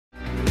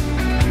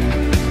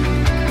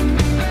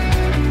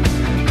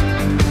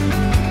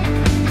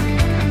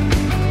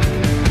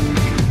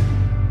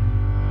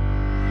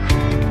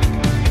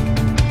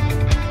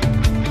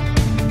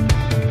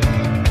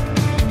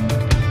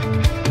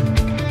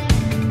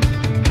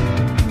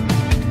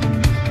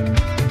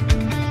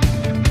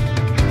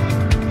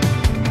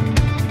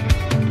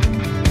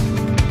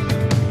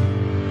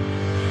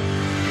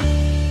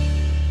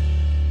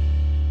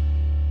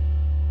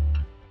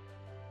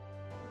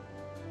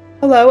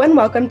Hello and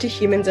welcome to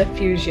Humans of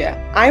Fuzia.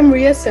 I'm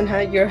Riya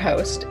Sinha, your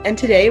host, and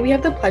today we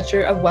have the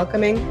pleasure of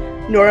welcoming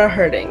Nora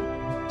Herting.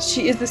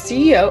 She is the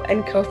CEO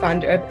and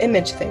co-founder of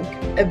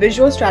ImageThink, a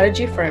visual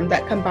strategy firm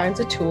that combines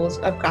the tools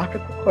of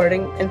graphic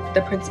recording and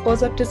the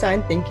principles of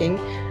design thinking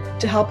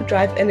to help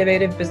drive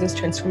innovative business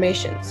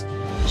transformations.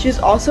 She is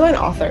also an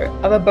author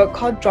of a book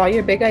called Draw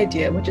Your Big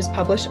Idea, which is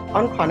published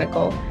on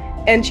Chronicle,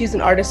 and she's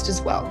an artist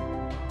as well.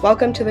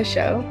 Welcome to the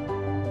show.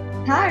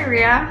 Hi,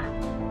 Riya.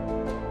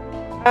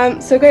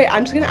 So great,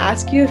 I'm just going to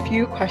ask you a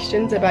few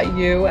questions about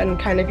you and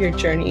kind of your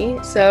journey.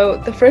 So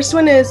the first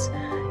one is,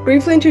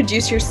 briefly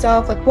introduce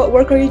yourself, like what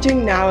work are you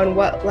doing now and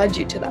what led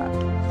you to that?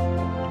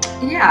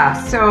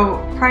 Yeah, so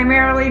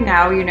primarily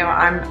now,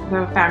 I'm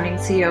the founding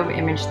CEO of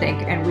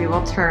ImageThink, and we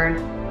will turn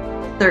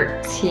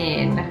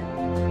 13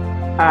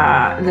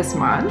 this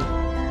month.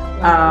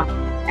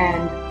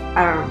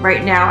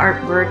 Right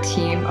now we're a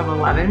team of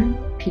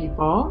 11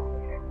 people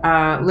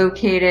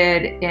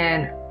located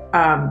in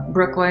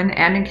Brooklyn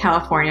and in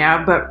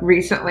California, but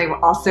recently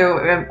also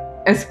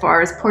as far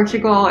as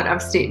Portugal and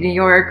upstate New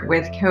York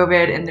with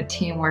COVID and the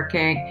team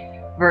working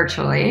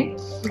virtually.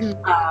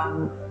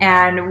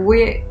 And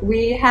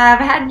we have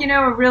had,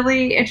 a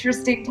really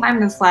interesting time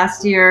this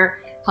last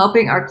year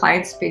helping our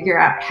clients figure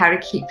out how to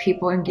keep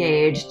people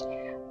engaged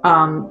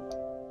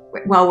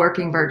while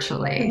working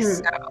virtually.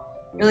 So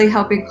really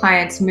helping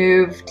clients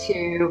move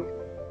to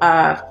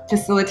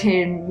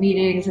facilitated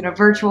meetings in a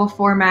virtual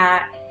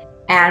format.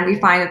 And we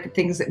find that the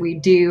things that we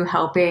do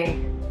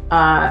helping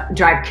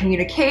drive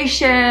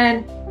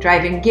communication,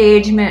 drive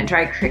engagement,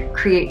 drive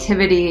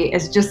creativity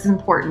is just as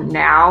important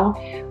now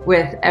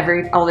with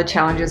all the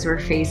challenges we're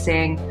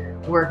facing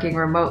working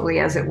remotely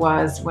as it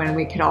was when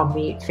we could all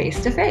meet face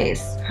to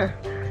face.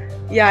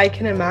 Yeah, I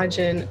can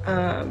imagine.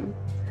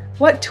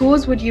 What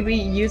tools would you be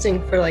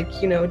using for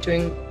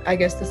doing, I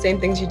guess, the same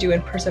things you do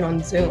in person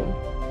on Zoom?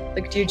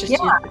 Like, do you just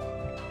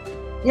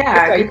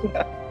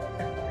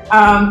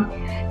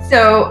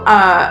So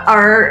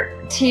our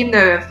team,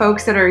 the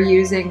folks that are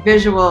using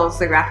visuals,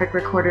 the graphic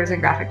recorders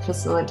and graphic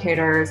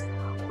facilitators,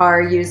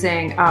 are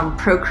using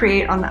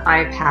Procreate on the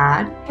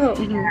iPad.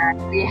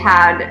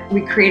 And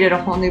we created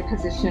a whole new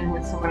position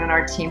with someone on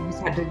our team who's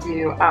had to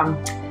do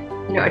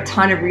a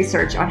ton of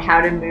research on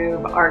how to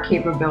move our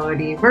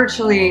capability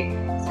virtually.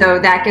 So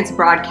that gets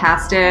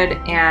broadcasted,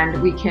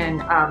 and we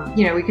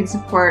can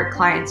support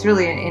clients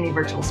really in any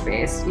virtual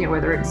space,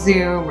 whether it's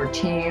Zoom or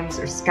Teams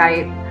or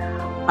Skype.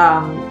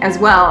 As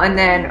well. And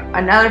then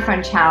another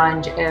fun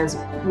challenge is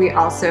we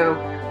also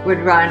would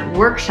run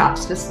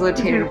workshops,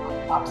 facilitated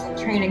workshops and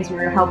trainings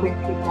where we're helping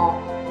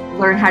people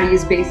learn how to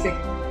use basic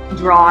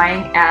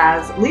drawing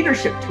as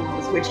leadership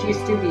tools, which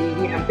used to be,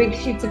 big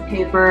sheets of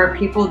paper,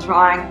 people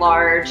drawing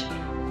large,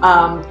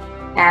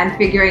 and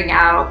figuring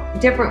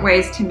out different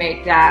ways to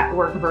make that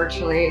work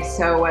virtually.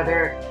 So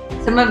whether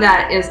some of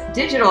that is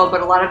digital,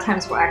 but a lot of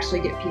times we'll actually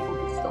get people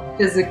to still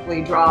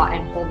physically draw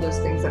and hold those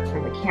things up for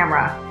the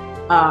camera.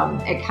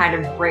 It kind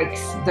of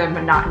breaks the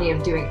monotony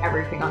of doing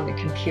everything on the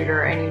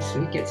computer, and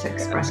you get to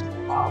express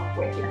yourself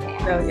with your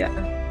hands. Oh yeah,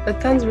 that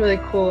sounds really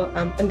cool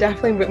and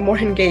definitely more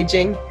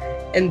engaging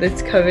in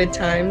this COVID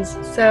times.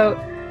 So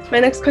my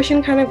next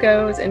question kind of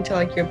goes into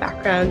your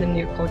background and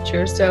your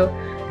culture. So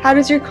how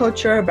does your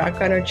culture or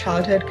background or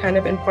childhood kind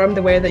of inform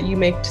the way that you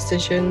make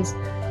decisions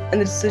and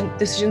the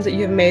decisions that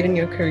you have made in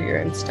your career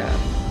and stuff?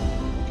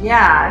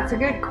 Yeah, it's a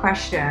good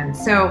question.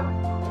 So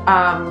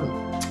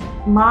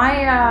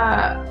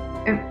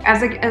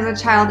as a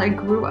child, I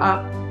grew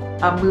up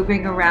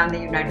moving around the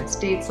United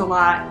States a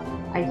lot.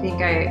 I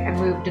think I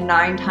moved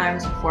 9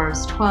 times before I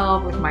was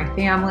 12 with my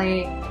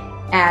family.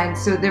 And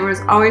so there was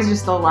always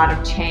just a lot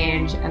of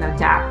change and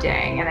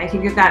adapting. And I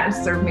think that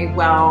has served me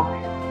well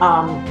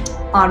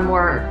on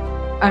more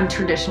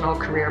untraditional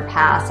career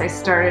paths. I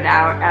started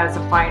out as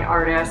a fine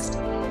artist,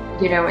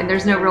 and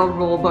there's no real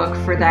rule book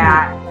for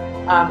that.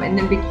 And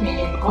then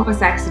became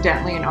almost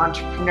accidentally an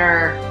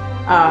entrepreneur.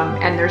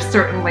 And there's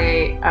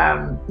certainly,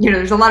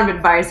 there's a lot of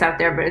advice out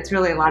there, but it's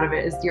really a lot of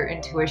it is your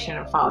intuition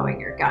and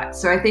following your gut.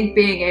 So I think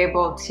being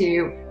able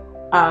to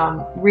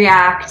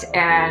react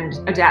and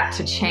adapt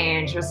to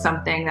change was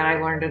something that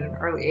I learned at an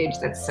early age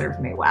that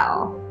served me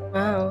well.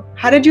 Wow.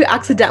 How did you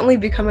accidentally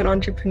become an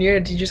entrepreneur?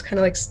 Did you just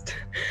kind of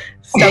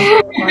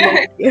stumble on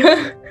it?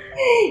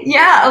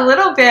 Yeah, a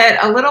little bit.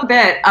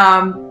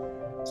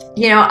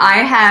 I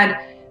had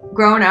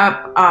grown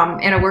up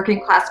in a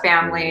working class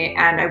family,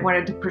 and I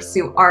wanted to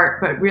pursue art,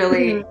 but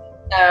really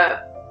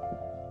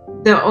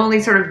the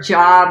only sort of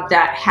job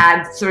that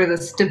had sort of the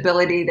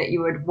stability that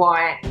you would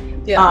want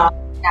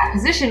that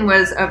position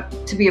was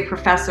to be a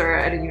professor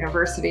at a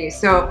university.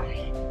 So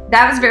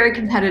that was very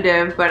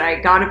competitive, but I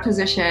got a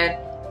position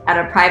at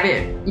a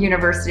private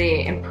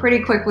university and pretty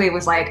quickly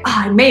was like,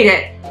 I made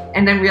it,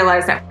 and then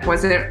realized that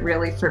wasn't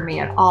really for me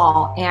at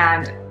all.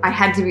 And I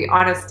had to be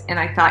honest, and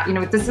I thought,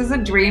 this is a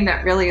dream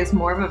that really is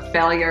more of a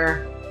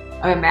failure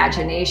of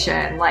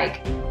imagination. I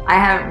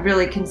haven't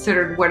really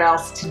considered what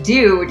else to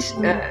do, which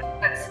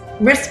that's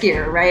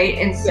riskier, right?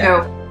 And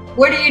so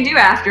what do you do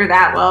after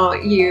that? Well,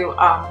 you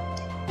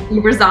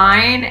you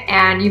resign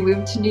and you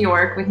move to New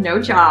York with no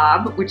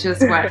job, which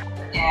is what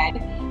I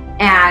did.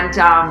 And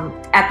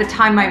at the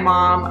time, my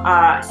mom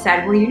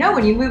said, well, you know,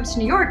 when you move to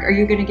New York, are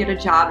you going to get a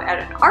job at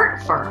an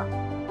art firm?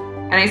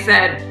 And I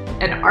said,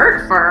 an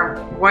art firm?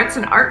 What's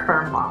an art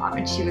firm, Mom?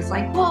 And she was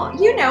like, well,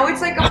 you know,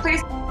 it's like a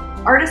place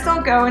artists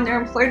all go and they're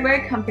employed by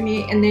a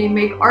company and they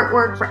make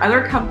artwork for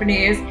other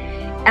companies.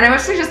 And I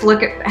must have just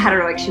looked at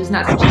her like she was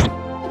nuts. Just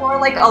more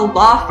like a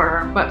law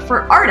firm, but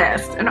for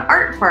artists, an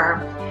art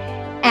firm.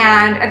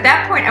 And at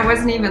that point, I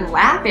wasn't even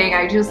laughing.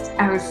 I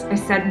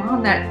said,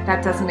 Mom,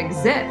 that doesn't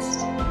exist.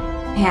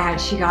 And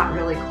she got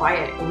really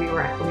quiet. We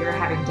were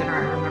having dinner. I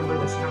remember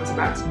this, and I was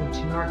about to move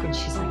to New York. And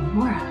she's like,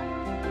 Nora,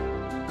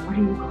 what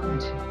are you going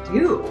to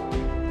do?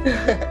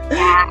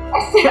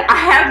 I said,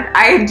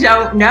 I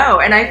don't know.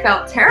 And I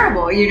felt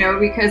terrible, you know,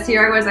 because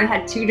here I was, I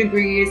had 2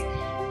 degrees,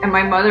 and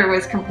my mother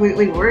was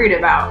completely worried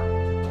about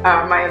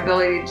my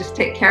ability to just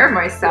take care of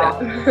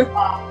myself.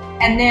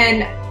 And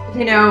then,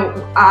 you know,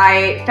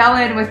 I fell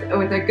in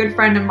with a good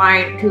friend of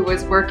mine who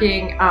was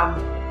working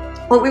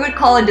what we would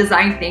call a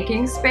design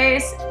thinking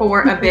space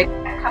for a big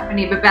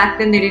company. But back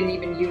then they didn't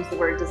even use the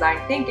word design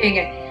thinking.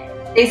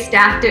 And they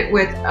staffed it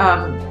with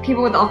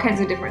people with all kinds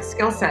of different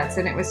skill sets,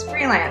 and it was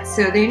freelance.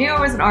 So they knew I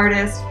was an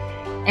artist,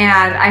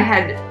 and I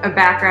had a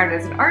background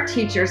as an art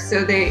teacher.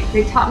 So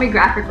they taught me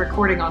graphic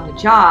recording on the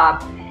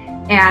job.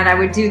 And I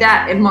would do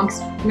that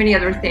amongst many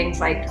other things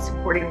like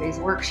supporting these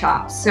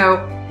workshops. So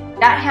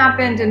that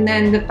happened, and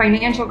then the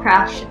financial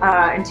crash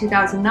in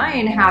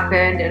 2009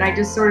 happened, and I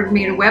just sort of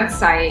made a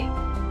website.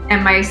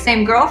 And my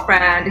same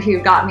girlfriend who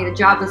got me the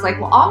job was like,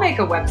 well, I'll make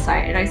a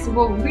website. And I said,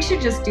 well, we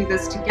should just do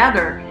this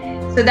together.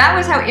 So that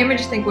was how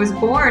ImageThink was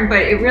born, but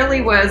it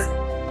really was,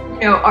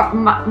 you know,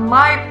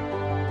 my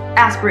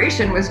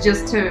aspiration was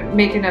just to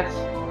make enough,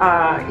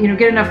 you know,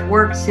 get enough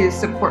work to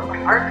support my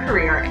art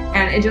career.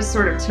 And it just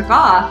sort of took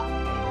off.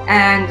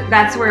 And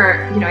that's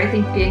where, you know, I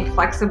think being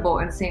flexible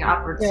and seeing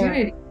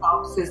opportunity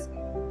helps is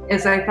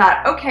I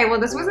thought, okay, well,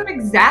 this wasn't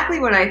exactly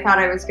what I thought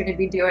I was going to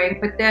be doing.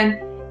 But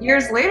then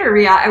years later,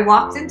 Riya, I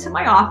walked into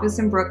my office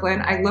in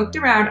Brooklyn. I looked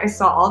around. I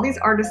saw all these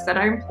artists that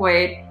I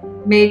employed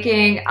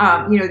making,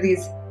 you know,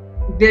 these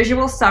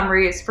visual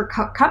summaries for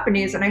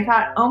companies. And I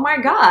thought, oh my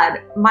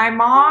God, my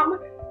mom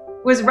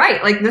was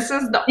right. Like, this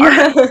is the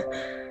art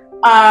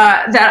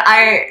that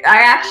I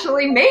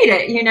actually made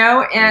it, you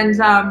know? And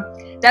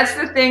that's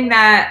the thing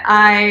that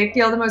I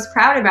feel the most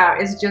proud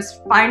about, is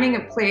just finding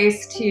a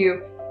place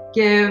to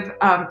give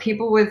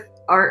people with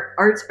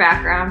arts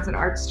backgrounds and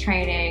arts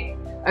training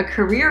a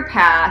career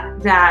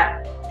path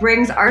that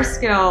brings our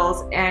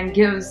skills and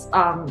gives,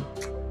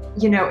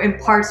 you know,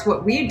 imparts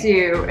what we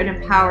do and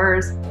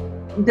empowers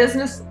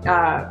business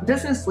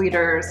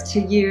leaders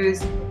to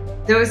use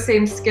those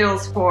same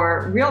skills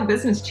for real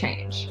business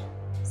change.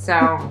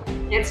 So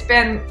it's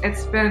been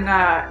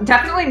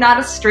definitely not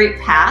a straight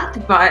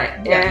path, but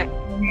an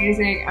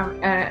amazing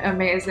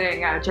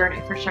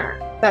journey for sure.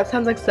 That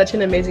sounds like such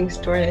an amazing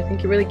story. I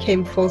think you really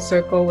came full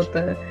circle with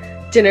the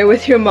dinner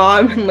with your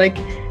mom and like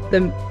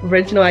the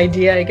original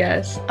idea, I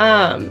guess.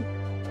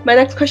 My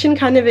next question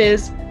kind of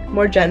is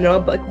more general,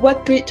 but like,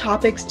 what 3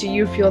 topics do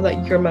you feel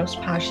that you're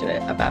most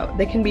passionate about?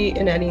 They can be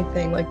in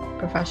anything, like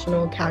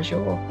professional,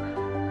 casual.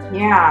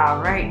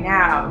 Yeah, right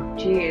now,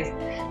 geez,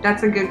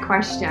 that's a good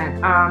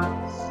question.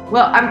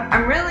 Well,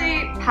 I'm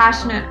really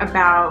passionate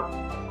about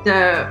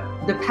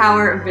the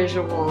power of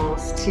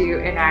visuals to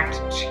enact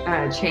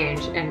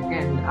change and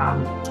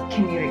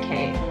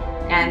communicate,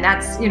 and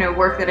that's, you know,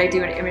 work that I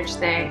do in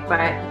ImageThink,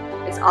 but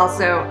it's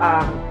also,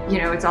 you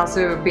know, it's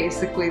also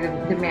basically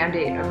the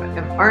mandate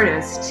of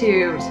artists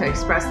to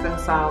express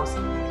themselves.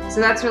 So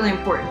that's really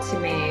important to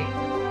me.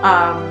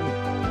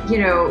 You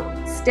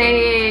know,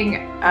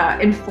 staying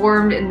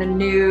informed in the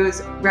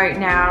news right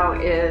now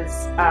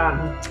is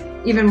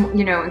even,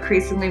 you know,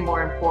 increasingly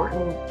more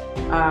important.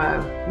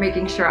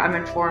 Making sure I'm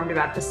informed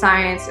about the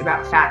science,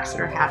 about facts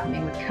that are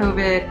happening with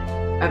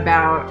COVID,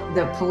 about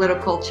the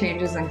political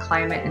changes in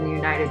climate in the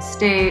United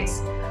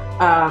States.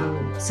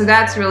 So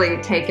that's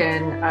really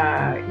taken,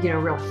 you know,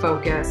 real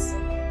focus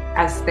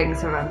as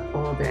things have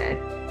unfolded.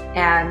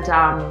 And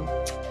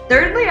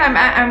thirdly,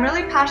 I'm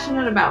really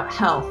passionate about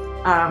health.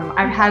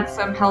 I've had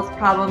some health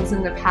problems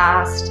in the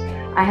past.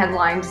 I had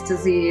Lyme's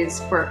disease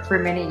for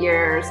many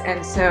years,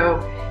 and so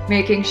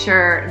making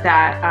sure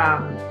that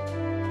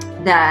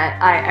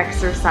that I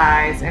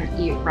exercise and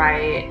eat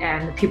right,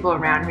 and the people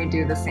around me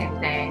do the same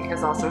thing,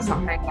 is also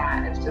something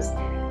that is just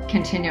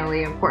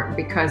continually important,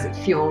 because it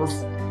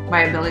fuels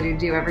my ability to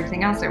do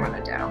everything else I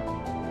want to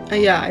do.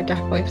 Yeah, I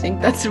definitely think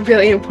that's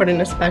really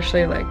important,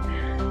 especially like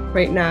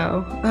right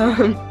now.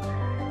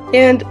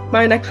 And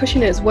my next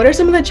question is, what are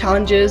some of the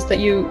challenges that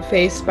you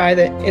faced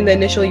in the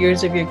initial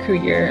years of your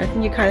career? I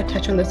think you kind of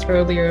touched on this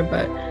earlier,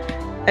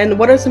 and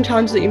what are some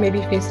challenges that you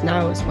maybe face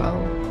now as well?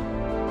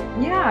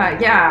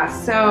 Yeah.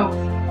 So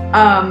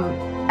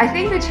I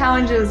think the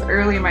challenges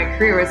early in my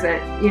career was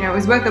that, you know, it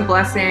was both a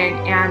blessing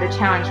and a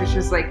challenge, which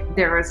was like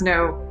there was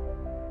no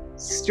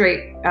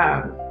straight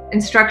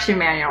instruction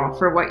manual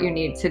for what you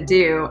need to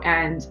do.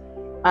 And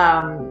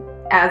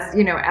as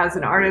you know, as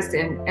an artist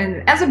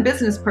and as a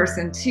business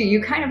person too,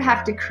 you kind of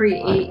have to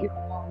create your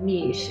own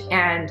niche,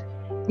 and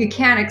you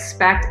can't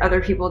expect other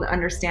people to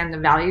understand the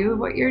value of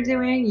what you're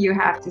doing. You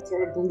have to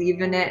sort of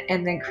believe in it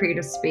and then create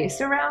a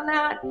space around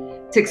that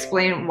to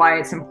explain why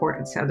it's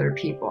important to other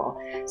people.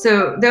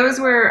 So those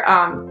were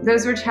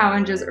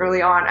challenges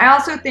early on. I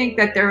also think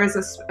that there was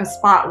a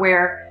spot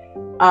where,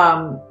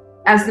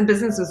 as the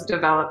business was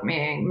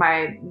developing,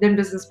 my then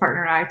business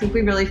partner and I think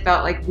we really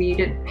felt like we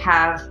didn't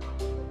have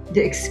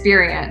the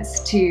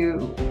experience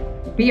to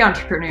be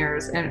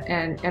entrepreneurs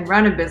and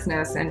run a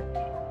business, and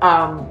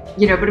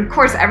you know, but of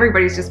course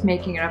everybody's just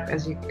making it up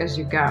as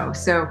you go.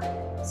 So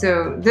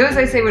those,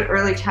 I say, were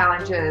early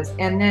challenges.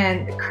 And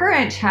then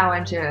current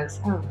challenges,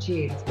 oh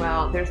geez,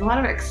 well, there's a lot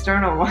of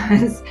external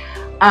ones.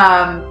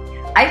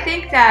 I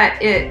think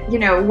that you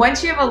know,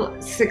 once you have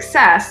a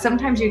success,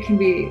 sometimes you can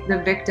be the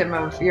victim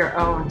of your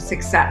own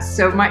success.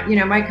 So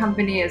my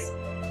company is,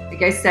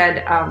 like I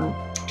said,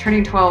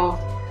 turning 12,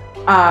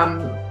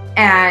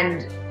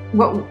 and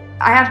what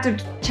I have to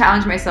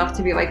challenge myself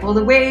to be like, well,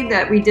 the way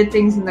that we did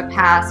things in the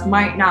past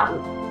might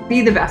not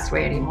be the best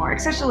way anymore,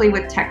 especially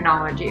with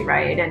technology,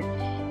 right? And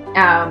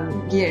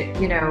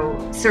you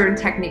know, certain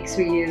techniques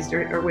we used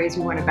or ways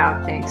we went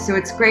about things. So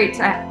it's great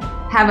to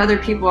have other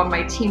people on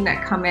my team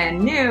that come in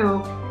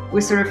new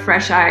with sort of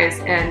fresh eyes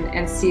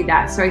and see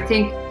that. So I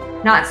think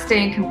not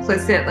staying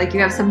complicit, like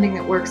you have something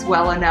that works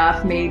well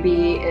enough,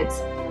 maybe it's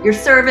your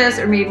service,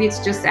 or maybe it's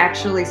just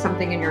actually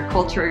something in your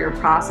culture or your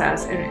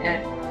process,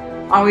 and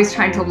always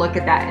trying to look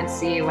at that and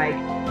see, like,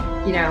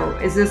 you know,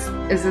 is this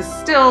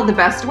still the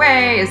best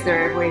way? Is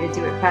there a way to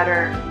do it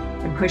better,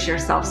 and push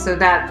yourself? So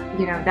that,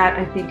 you know, that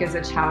I think is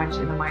a challenge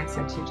in the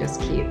mindset to just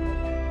keep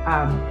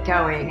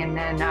going. And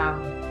then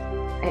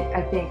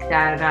I think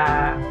that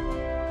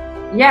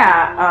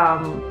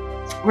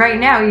right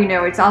now, you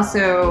know, it's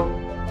also,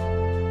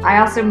 I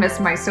also miss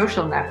my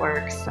social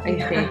networks, I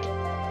think.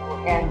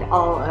 And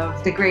all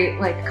of the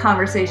great, like,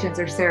 conversations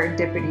or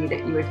serendipity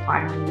that you would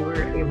find when you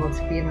were able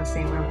to be in the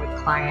same room with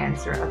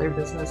clients or other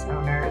business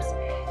owners.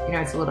 You know,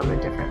 it's a little bit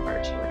different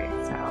virtually.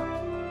 So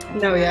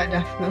no, yeah,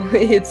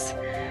 definitely. It's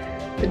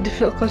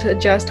difficult to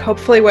adjust.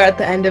 Hopefully we're at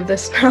the end of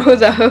this now,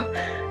 though.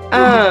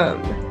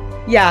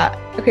 Yeah.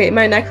 Okay,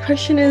 my next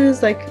question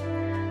is, like,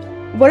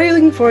 what are you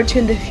looking forward to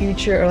in the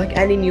future, or like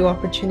any new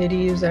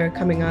opportunities that are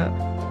coming up?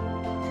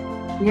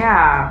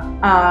 Yeah.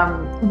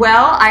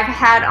 Well, I've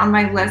had on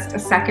my list a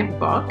second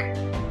book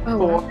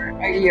for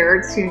a year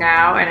or two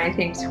now, and I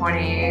think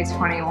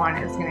 2021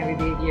 is going to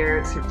be the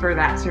year for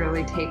that to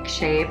really take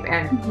shape,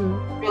 and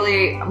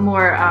really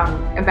more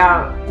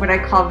about what I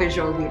call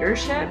visual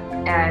leadership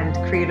and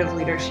creative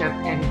leadership,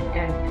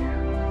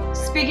 and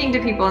speaking to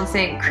people and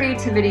saying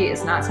creativity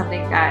is not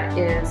something that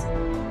is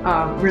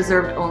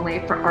reserved only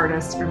for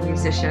artists or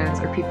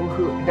musicians or people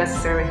who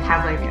necessarily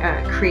have like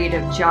a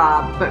creative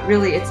job, but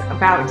really it's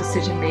about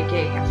decision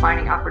making and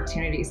finding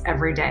opportunities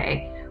every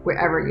day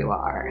wherever you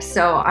are.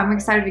 So I'm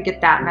excited to get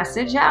that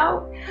message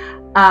out,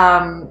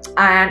 and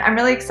I'm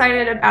really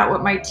excited about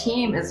what my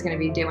team is going to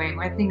be doing.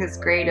 One thing that's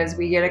great is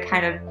we get a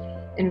kind of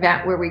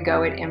invent where we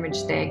go at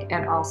ImageThink,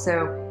 and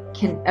also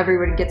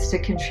everyone gets to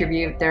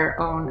contribute their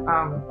own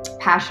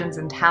passions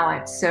and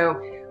talents.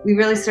 So we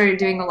really started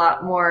doing a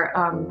lot more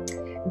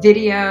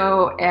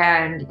video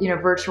and, you know,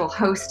 virtual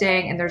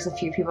hosting, and there's a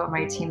few people on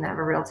my team that have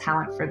a real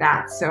talent for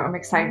that. So I'm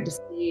excited to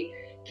see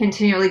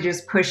continually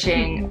just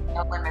pushing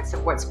the limits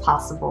of what's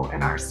possible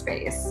in our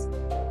space.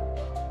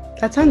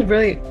 That sounds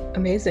really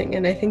amazing,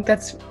 and I think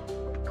that's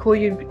cool.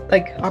 You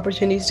like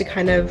opportunities to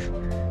kind of,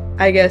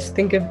 I guess,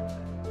 think of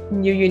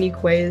new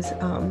unique ways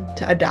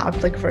to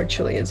adapt, like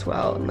virtually as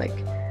well, and like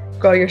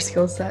grow your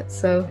skill set.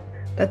 So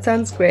that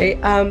sounds great.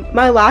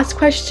 My last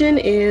question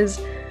is,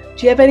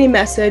 do you have any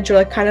message or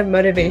like kind of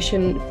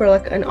motivation for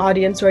like an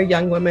audience or a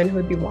young woman who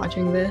would be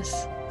watching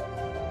this?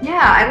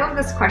 Yeah, I love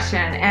this question.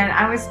 And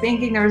I was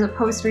thinking, there was a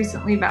post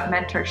recently about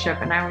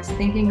mentorship, and I was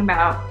thinking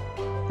about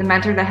the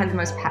mentor that had the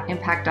most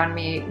impact on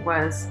me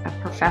was a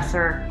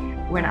professor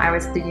when I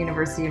was at the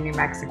University of New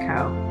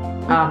Mexico.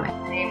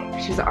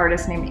 She's an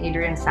artist named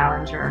Adrienne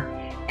Salinger.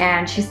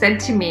 And she said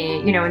to me,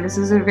 you know, and this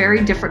is a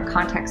very different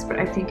context, but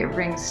I think it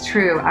rings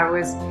true. I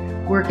was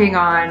working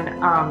on,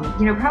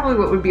 you know, probably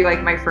what would be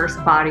like my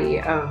first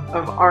body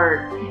of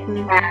art.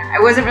 And I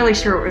wasn't really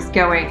sure where it was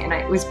going, and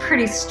it was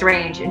pretty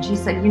strange. And she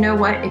said, you know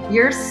what, if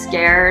you're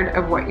scared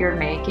of what you're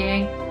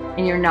making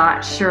and you're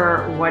not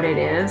sure what it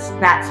is,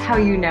 that's how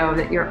you know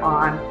that you're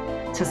on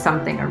to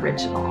something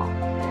original.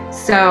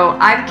 So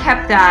I've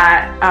kept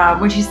that,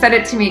 when she said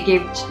it to me, it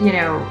gave, you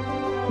know,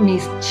 me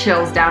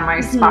chills down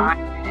my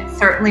spine.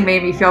 Certainly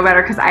made me feel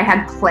better, because I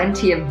had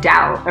plenty of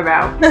doubt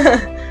about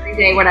every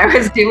day what I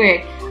was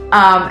doing.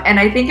 And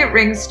I think it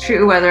rings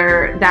true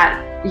whether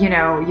that, you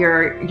know,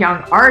 you're a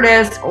young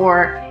artist,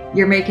 or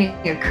you're making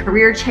a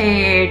career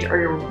change, or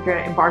you're going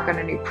to embark on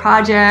a new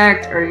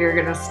project, or you're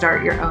going to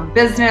start your own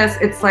business.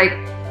 It's like,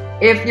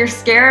 if you're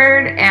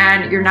scared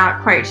and you're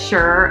not quite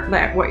sure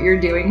that what you're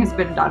doing has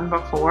been done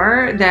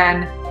before,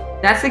 then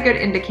that's a good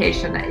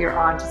indication that you're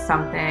on to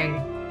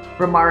something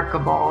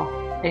remarkable.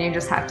 and you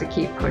just have to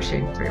keep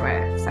pushing through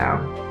it.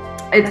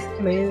 So it's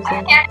amazing.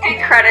 I can't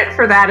take credit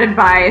for that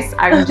advice.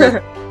 I'm just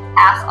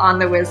pass on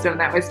the wisdom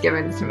that was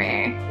given to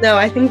me. No,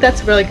 I think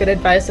that's really good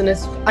advice, and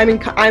I'm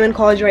in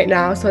college right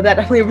now, so that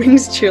definitely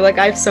rings true. Like,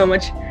 I have so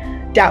much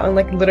doubt in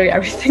like literally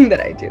everything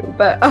that I do,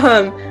 but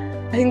I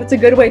think that's a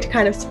good way to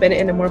kind of spin it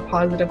in a more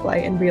positive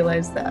light and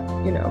realize that,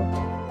 you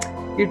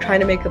know, you're trying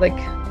to make it like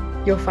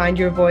you'll find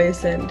your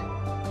voice, and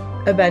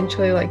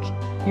eventually like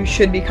you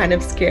should be kind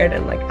of scared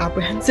and like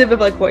apprehensive of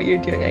like what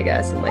you're doing, I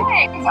guess, and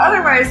like because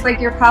otherwise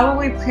like you're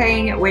probably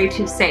playing it way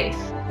too safe,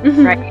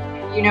 right?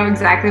 You know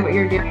exactly what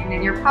you're doing,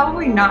 and you're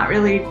probably not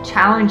really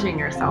challenging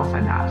yourself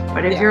enough.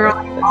 But if you're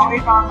like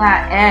always on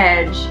that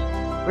edge,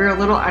 we're a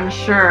little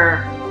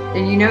unsure,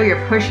 then you know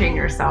you're pushing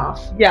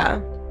yourself. Yeah,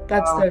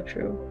 that's so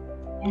true.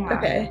 Yeah.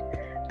 Okay,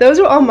 those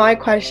are all my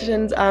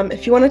questions.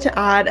 If you wanted to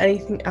add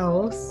anything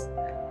else.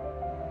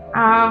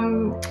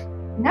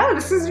 No,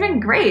 this has been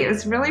great. It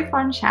was really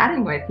fun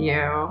chatting with you.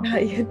 Yeah,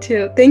 you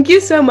too. Thank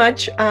you so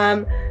much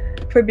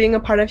for being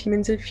a part of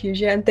Humans of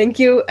Fuzia, and thank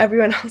you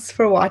everyone else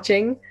for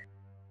watching.